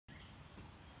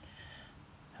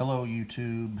Hello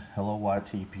YouTube, hello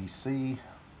YTPC,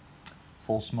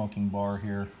 Full Smoking Bar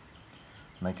here,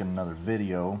 making another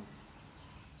video.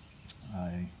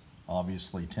 I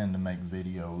obviously tend to make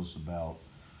videos about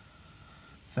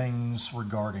things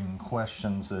regarding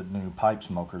questions that new pipe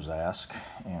smokers ask,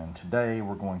 and today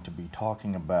we're going to be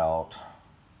talking about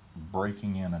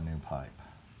breaking in a new pipe.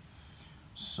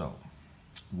 So,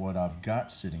 what I've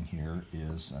got sitting here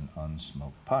is an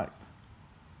unsmoked pipe.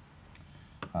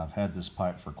 I've had this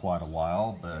pipe for quite a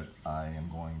while, but I am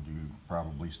going to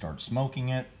probably start smoking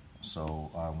it, so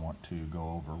I want to go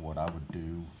over what I would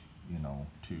do,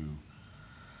 to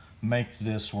make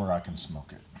this where I can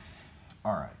smoke it.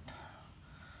 Alright,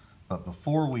 but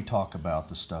before we talk about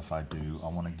the stuff I do, I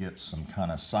want to get some kind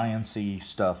of science-y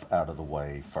stuff out of the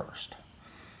way first.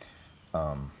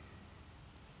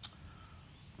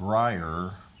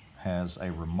 Briar has a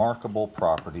remarkable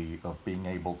property of being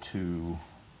able to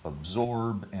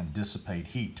absorb and dissipate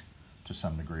heat to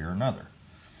some degree or another.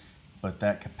 But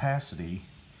that capacity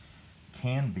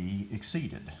can be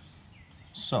exceeded.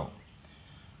 So,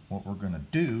 what we're going to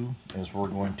do is we're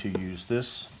going to use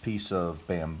this piece of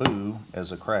bamboo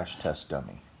as a crash test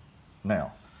dummy.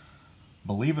 Now,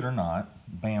 believe it or not,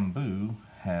 bamboo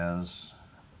has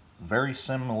very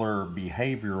similar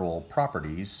behavioral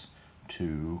properties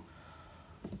to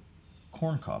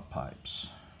corncob pipes,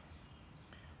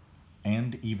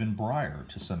 and even briar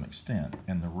to some extent.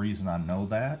 And the reason I know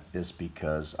that is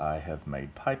because I have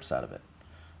made pipes out of it.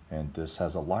 And this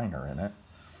has a liner in it.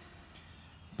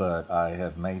 But I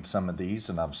have made some of these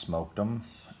and I've smoked them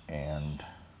and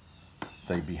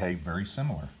they behave very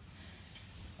similar.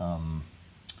 Want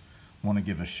to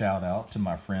give a shout out to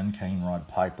my friend Cane Rod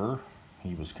Piper.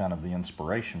 He was kind of the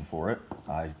inspiration for it.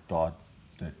 I thought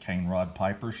that Cane Rod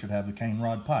Piper should have a cane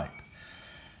rod pipe.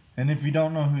 And if you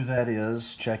don't know who that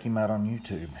is, check him out on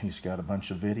YouTube. He's got a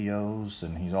bunch of videos,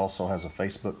 and he also has a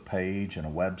Facebook page and a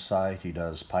website. He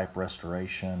does pipe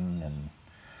restoration and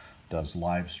does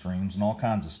live streams and all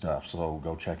kinds of stuff, so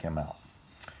go check him out.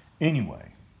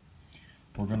 Anyway,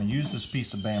 we're going to use this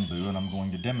piece of bamboo, and I'm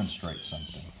going to demonstrate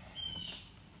something.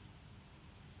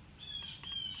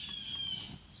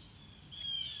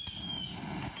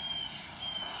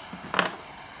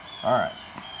 All right.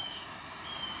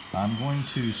 I'm going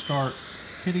to start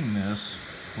hitting this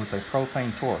with a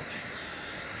propane torch.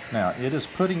 Now, it is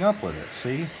putting up with it,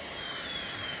 see?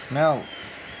 Now,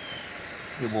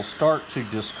 it will start to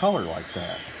discolor like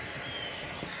that.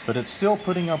 But it's still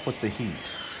putting up with the heat,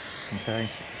 okay?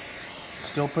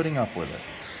 Still putting up with it.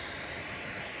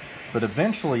 But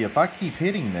eventually, if I keep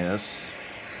hitting this,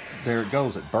 there it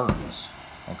goes, it burns,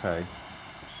 okay?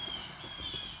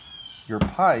 Your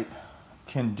pipe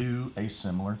can do a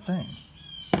similar thing.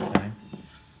 Okay.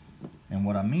 And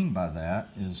what I mean by that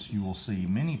is you will see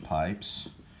many pipes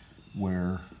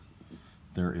where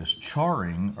there is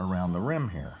charring around the rim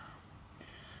here.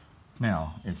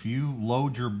 Now, if you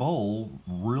load your bowl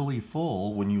really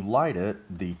full, when you light it,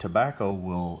 the tobacco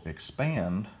will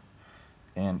expand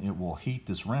and it will heat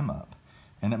this rim up.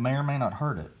 And it may or may not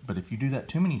hurt it, but if you do that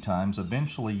too many times,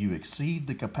 eventually you exceed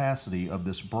the capacity of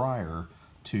this briar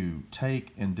to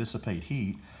take and dissipate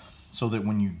heat, so that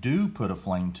when you do put a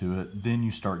flame to it, then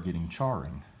you start getting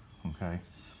charring, okay?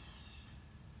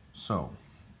 So,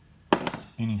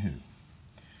 anywho,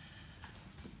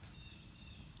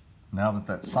 now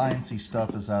that sciencey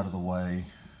stuff is out of the way,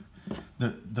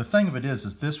 the thing of it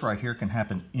is this right here can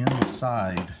happen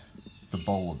inside the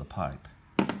bowl of the pipe,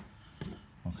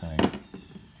 okay?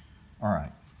 All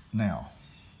right, now,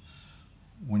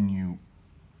 when you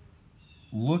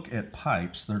look at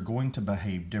pipes, they're going to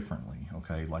behave differently,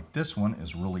 okay? Like this one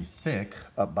is really thick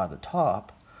up by the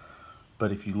top,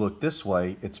 but if you look this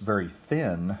way, it's very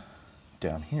thin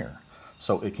down here.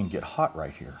 So it can get hot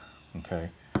right here,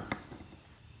 okay?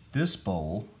 This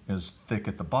bowl is thick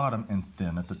at the bottom and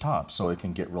thin at the top, so it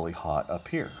can get really hot up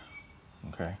here,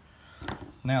 okay?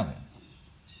 Now then,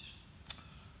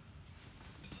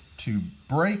 to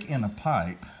break in a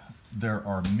pipe, there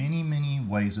are many, many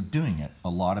ways of doing it. A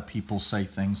lot of people say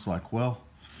things like, well,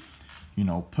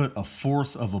 put a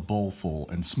fourth of a bowl full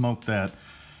and smoke that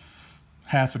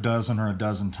half a dozen or a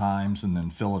dozen times, and then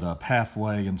fill it up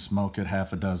halfway and smoke it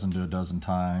half a dozen to a dozen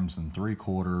times, and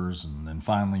 3/4, and then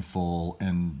finally full,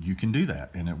 and you can do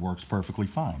that, and it works perfectly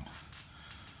fine.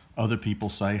 Other people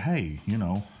say, hey,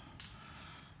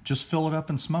 just fill it up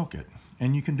and smoke it,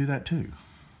 and you can do that too.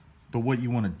 But what you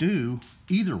want to do,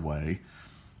 either way,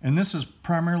 and this is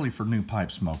primarily for new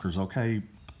pipe smokers, okay?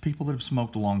 People that have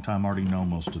smoked a long time already know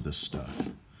most of this stuff.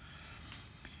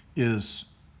 Is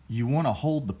you want to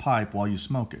hold the pipe while you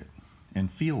smoke it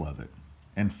and feel of it.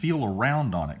 and feel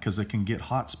around on it because it can get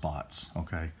hot spots,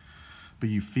 okay? But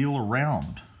you feel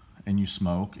around and you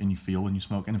smoke and you feel and you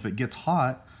smoke. And if it gets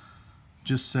hot,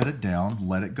 just set it down,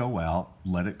 let it go out,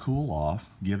 let it cool off,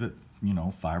 give it,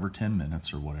 5 or 10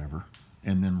 minutes or whatever,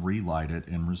 and then relight it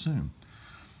and resume.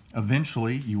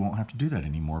 Eventually, you won't have to do that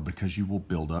anymore because you will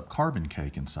build up carbon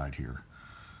cake inside here.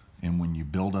 And when you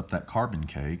build up that carbon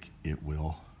cake, it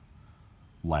will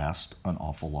last an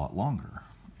awful lot longer,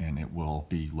 and it will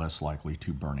be less likely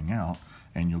to burning out,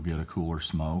 and you'll get a cooler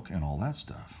smoke and all that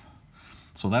stuff.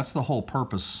 So that's the whole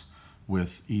purpose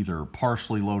with either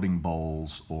partially loading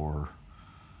bowls or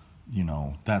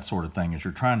that sort of thing, is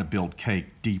you're trying to build cake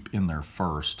deep in there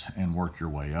first and work your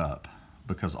way up,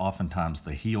 because oftentimes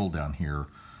the heel down here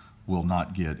will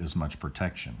not get as much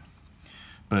protection.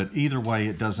 But either way,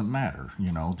 it doesn't matter.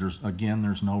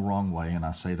 There's no wrong way, and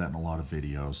I say that in a lot of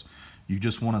videos. You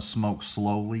just want to smoke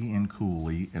slowly and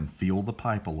coolly and feel the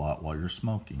pipe a lot while you're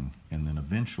smoking, and then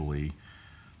eventually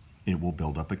it will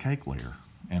build up a cake layer.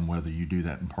 And whether you do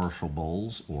that in partial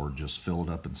bowls or just fill it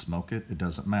up and smoke it, it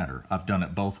doesn't matter. I've done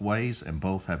it both ways, and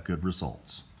both have good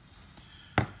results.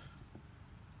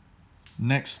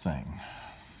 Next thing,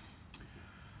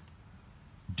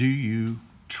 do you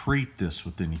treat this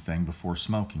with anything before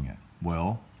smoking it?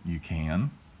 Well, you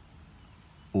can,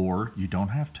 or you don't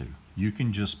have to. You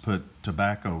can just put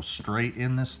tobacco straight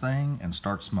in this thing and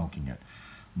start smoking it.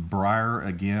 Briar,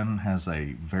 again, has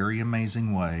a very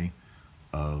amazing way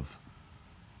of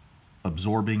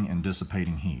absorbing and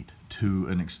dissipating heat to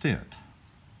an extent.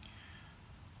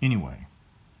 Anyway,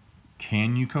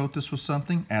 can you coat this with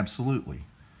something? Absolutely.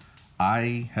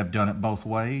 I have done it both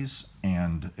ways,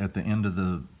 and at the end of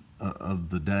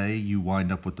the day, you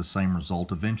wind up with the same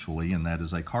result eventually, and that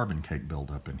is a carbon cake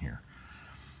buildup in here.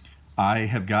 I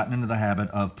have gotten into the habit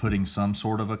of putting some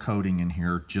sort of a coating in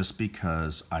here just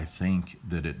because I think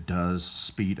that it does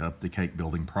speed up the cake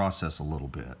building process a little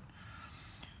bit.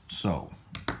 So,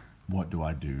 what do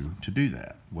I do to do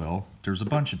that? Well, there's a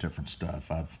bunch of different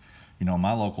stuff.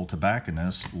 My local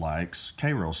tobacconist likes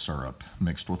Karo syrup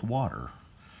mixed with water.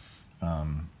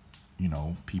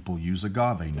 People use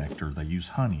agave nectar, they use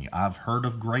honey. I've heard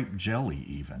of grape jelly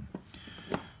even.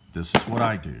 This is what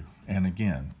I do. And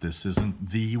again, this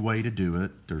isn't the way to do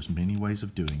it. There's many ways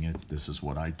of doing it. This is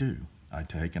what I do. I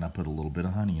take and I put a little bit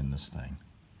of honey in this thing.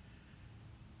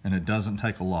 And it doesn't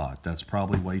take a lot. That's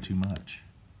probably way too much,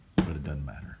 but it doesn't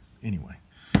matter. Anyway,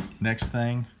 next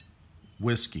thing,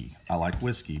 whiskey. I like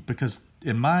whiskey because,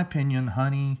 in my opinion,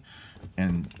 honey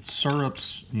and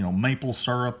syrups, maple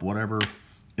syrup, whatever,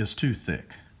 is too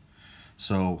thick.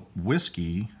 So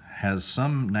whiskey has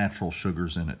some natural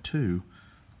sugars in it too,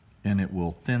 and it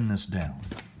will thin this down.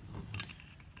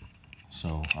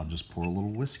 So I'll just pour a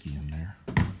little whiskey in there,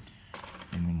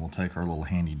 and then we'll take our little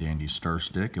handy dandy stir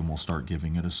stick and we'll start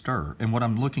giving it a stir. And what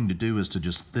I'm looking to do is to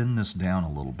just thin this down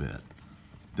a little bit.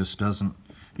 This doesn't,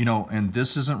 and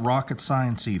this isn't rocket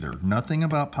science either. Nothing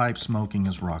about pipe smoking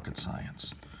is rocket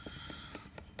science.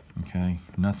 Okay,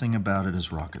 nothing about it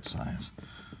is rocket science.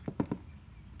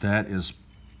 That is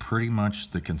pretty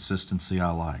much the consistency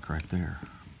I like right there.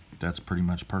 That's pretty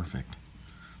much perfect.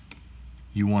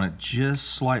 You want it just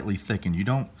slightly thickened.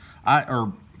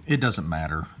 It doesn't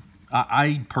matter.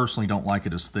 I personally don't like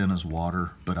it as thin as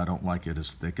water, but I don't like it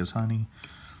as thick as honey.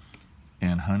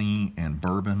 And honey and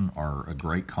bourbon are a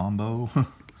great combo.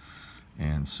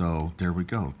 And so there we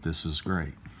go. This is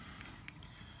great.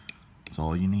 That's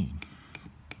all you need.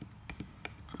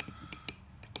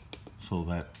 So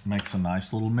that makes a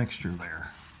nice little mixture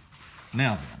there.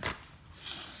 Now then,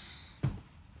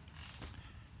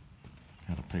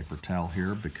 got a paper towel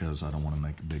here because I don't want to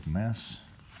make a big mess.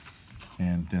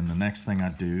 And then the next thing I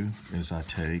do is I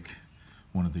take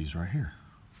one of these right here,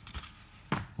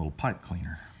 little pipe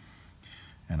cleaner,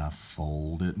 and I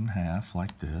fold it in half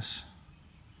like this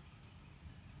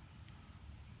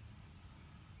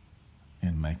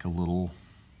and make a little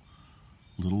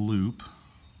loop,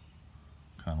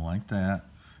 kind of like that.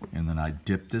 And then I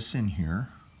dip this in here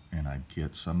and I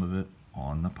get some of it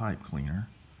on the pipe cleaner.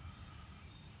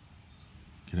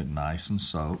 Get it nice and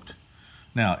soaked.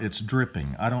 Now, it's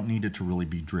dripping. I don't need it to really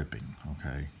be dripping,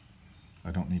 okay?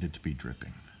 I don't need it to be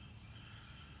dripping.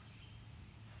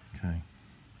 Okay.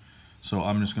 So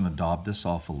I'm just going to daub this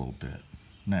off a little bit.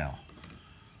 Now,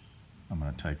 I'm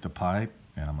going to take the pipe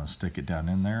and I'm going to stick it down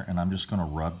in there, and I'm just going to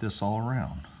rub this all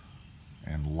around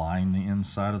and line the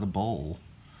inside of the bowl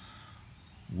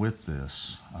with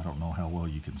this. I don't know how well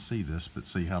you can see this, but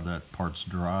see how that part's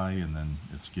dry and then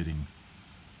it's getting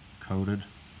coated.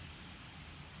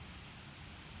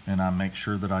 And I make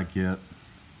sure that I get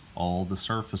all the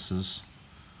surfaces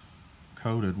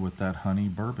coated with that honey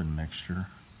bourbon mixture.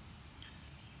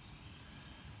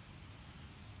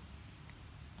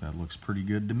 That looks pretty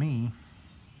good to me.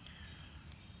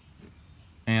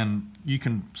 And you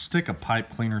can stick a pipe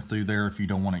cleaner through there if you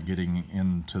don't want it getting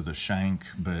into the shank,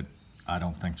 but I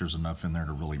don't think there's enough in there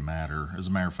to really matter. As a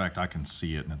matter of fact, I can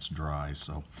see it and it's dry.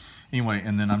 So anyway,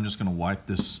 and then I'm just going to wipe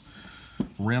this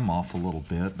rim off a little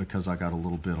bit because I got a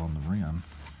little bit on the rim.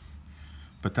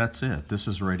 But that's it. This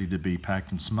is ready to be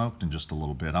packed and smoked in just a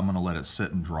little bit. I'm going to let it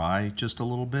sit and dry just a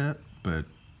little bit, but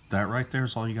that right there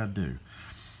is all you got to do.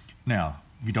 Now,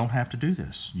 you don't have to do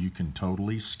this. You can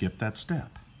totally skip that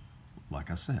step, like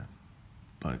I said,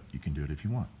 but you can do it if you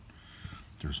want.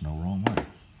 There's no wrong way.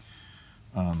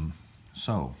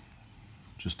 So,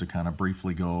 just to kind of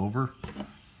briefly go over,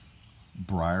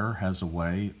 briar has a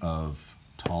way of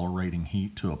tolerating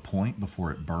heat to a point before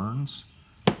it burns.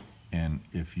 And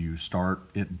if you start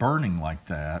it burning like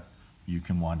that, you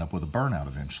can wind up with a burnout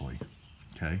eventually,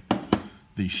 okay?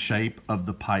 The shape of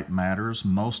the pipe matters.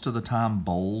 Most of the time,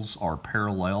 bowls are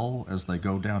parallel as they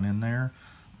go down in there,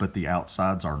 but the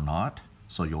outsides are not.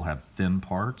 So you'll have thin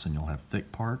parts and you'll have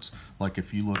thick parts. Like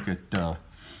if you look at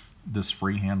this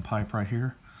freehand pipe right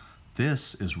here,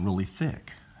 this is really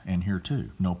thick, and here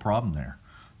too, no problem there.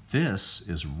 This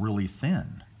is really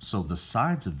thin, so the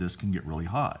sides of this can get really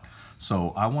hot.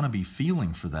 So I want to be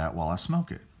feeling for that while I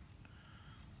smoke it,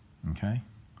 okay?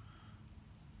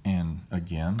 And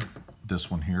again, this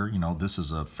one here, you know, this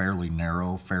is a fairly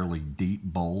narrow, fairly deep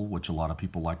bowl, which a lot of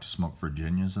people like to smoke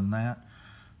Virginias in that.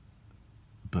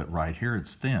 But right here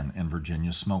it's thin, and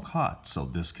Virginias smoke hot, so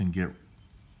this can get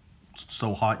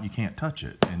so hot you can't touch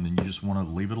it, and then you just want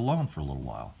to leave it alone for a little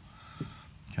while,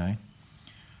 okay?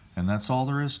 And that's all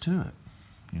there is to it,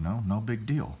 you know, no big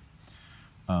deal.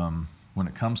 When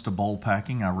it comes to bowl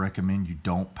packing, I recommend you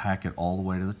don't pack it all the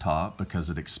way to the top because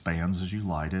it expands as you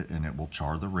light it, and it will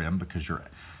char the rim because you're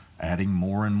adding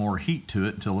more and more heat to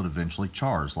it until it eventually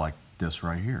chars, like this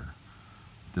right here.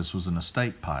 This was an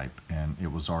estate pipe, and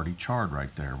it was already charred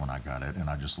right there when I got it, and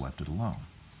I just left it alone.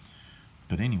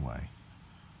 But anyway,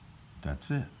 that's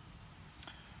it.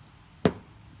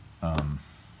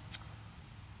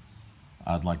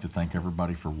 I'd like to thank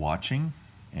everybody for watching,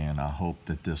 and I hope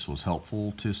that this was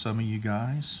helpful to some of you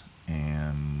guys.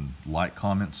 And like,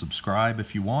 comment, subscribe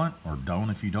if you want, or don't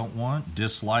if you don't want.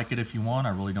 Dislike it if you want,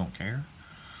 I really don't care.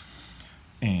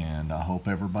 And I hope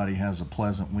everybody has a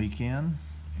pleasant weekend,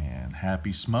 and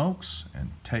happy smokes,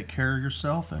 and take care of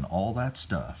yourself and all that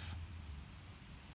stuff.